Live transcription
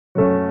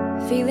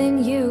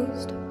feeling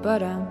used,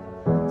 but I'm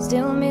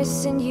still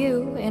missing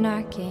you, and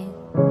I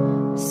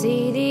can't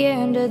see the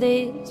end of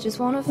this. Just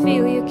wanna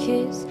feel your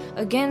kiss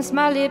against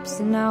my lips,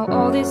 and now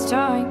all this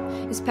time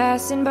is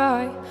passing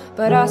by,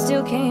 but I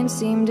still can't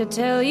seem to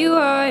tell you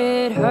why.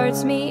 It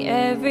hurts me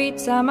every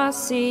time I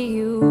see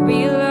you,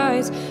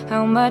 realize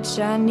how much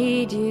I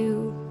need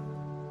you.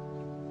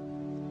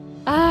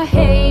 I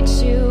hate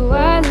you,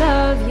 I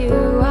love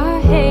you, I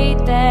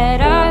hate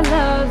that I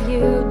love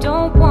you.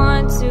 Don't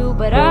want to,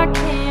 but I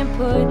can't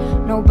put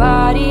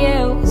nobody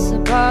else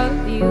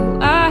above you.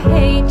 I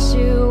hate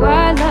you,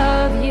 I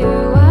love you,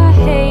 I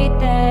hate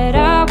that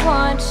I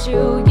want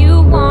you.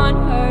 You want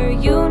her,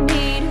 you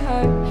need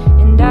her,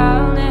 and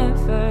I'll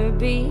never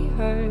be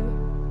her.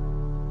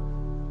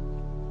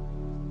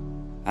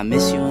 I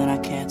miss you when I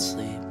can't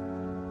sleep,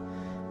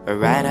 or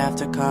right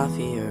after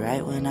coffee, or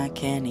right when I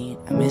can't eat.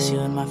 I miss you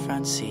in my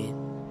front seat.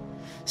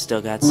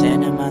 Still got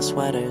sand in my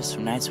sweaters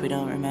from nights we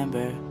don't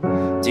remember.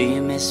 Do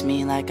you miss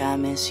me like I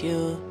miss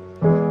you?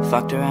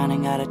 Fucked around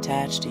and got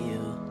attached to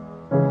you.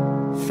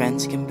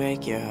 Friends can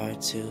break your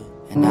heart too,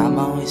 and I'm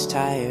always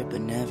tired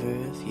but never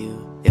of you.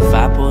 If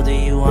I pulled a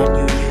you on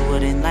you, you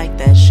wouldn't like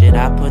that shit.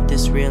 I put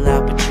this reel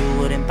out but you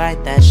wouldn't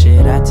bite that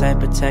shit. I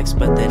type a text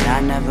but then I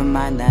never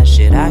mind that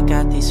shit. I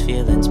got these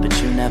feelings but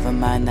you never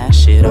mind that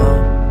shit.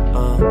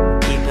 Oh,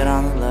 keep it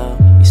on the low.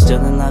 You're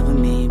still in love with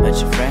me but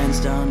your friends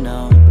don't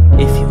know.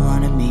 If you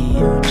wanted me,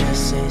 you would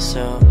just say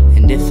so.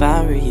 And if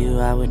I were you,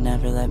 I would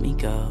never let me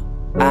go.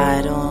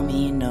 I don't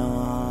mean no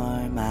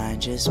harm, I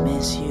just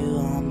miss you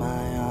on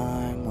my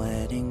arm.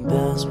 Wedding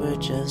bells were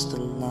just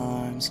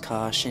alarms,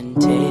 caution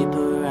tape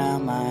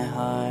around my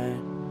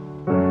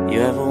heart. You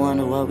ever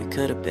wonder what we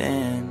could have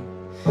been?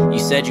 You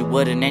said you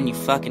wouldn't and you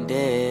fucking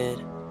did.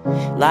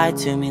 Lie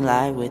to me,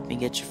 lie with me,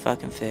 get your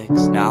fucking fix.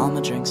 Now all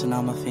my drinks and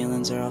all my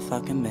feelings are all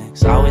fucking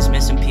mixed. Always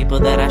missing people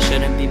that I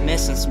shouldn't be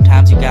missing.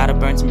 Sometimes you gotta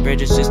burn some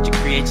bridges just to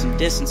create some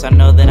distance. I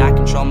know that I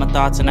control my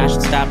thoughts and I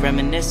should stop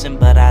reminiscing,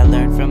 but I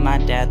learned from my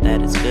dad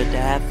that it's good to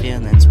have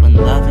feelings when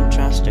love and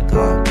trust are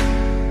gone.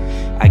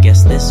 I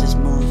guess this is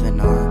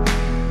moving on.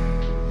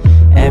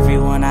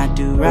 Everyone I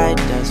do right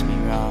does me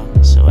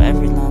wrong, so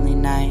every lonely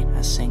night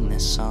I sing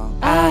this song.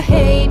 I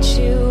hate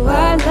you,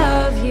 I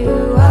love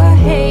you, I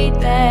hate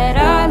that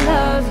I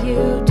love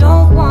you.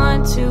 Don't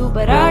want to,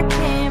 but I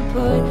can't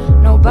put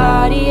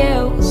nobody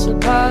else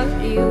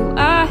above you.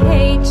 I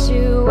hate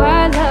you,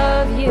 I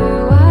love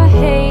you, I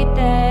hate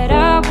that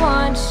I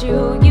want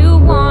you. You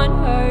want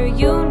her,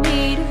 you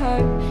need her,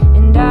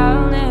 and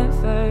I'll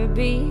never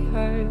be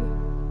her.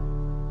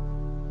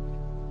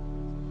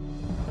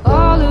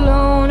 All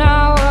alone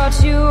I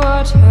watch you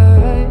watch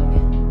her,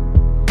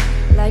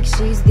 like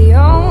she's the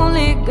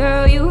only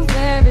girl you've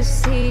ever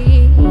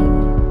seen.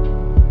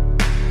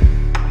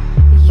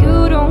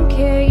 You don't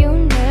care, you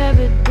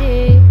never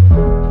did.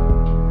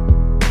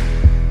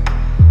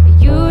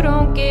 You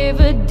don't give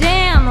a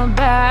damn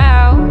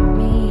about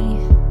me.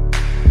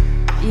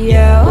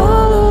 Yeah,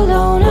 all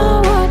alone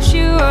I watch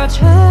you watch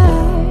her.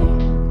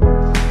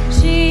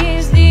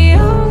 She's the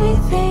only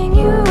thing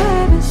you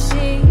ever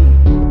see.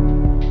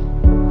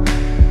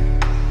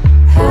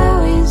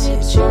 How is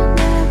it you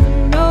never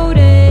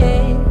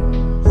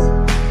notice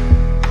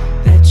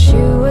that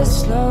you were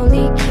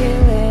slowly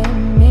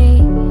killing me?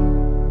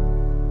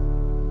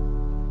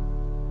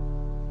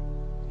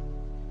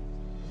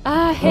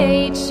 I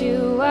hate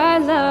you, I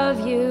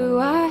love you,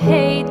 I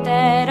hate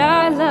that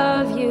I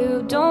love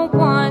you. Don't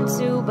want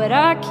to, but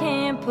I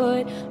can't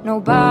put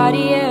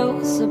nobody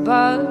else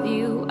above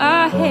you.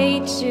 I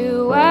hate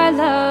you, I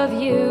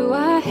love you,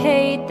 I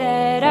hate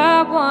that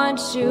I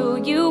want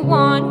you. You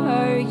want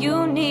her,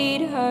 you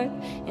need her,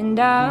 and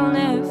I'll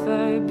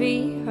never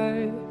be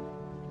her.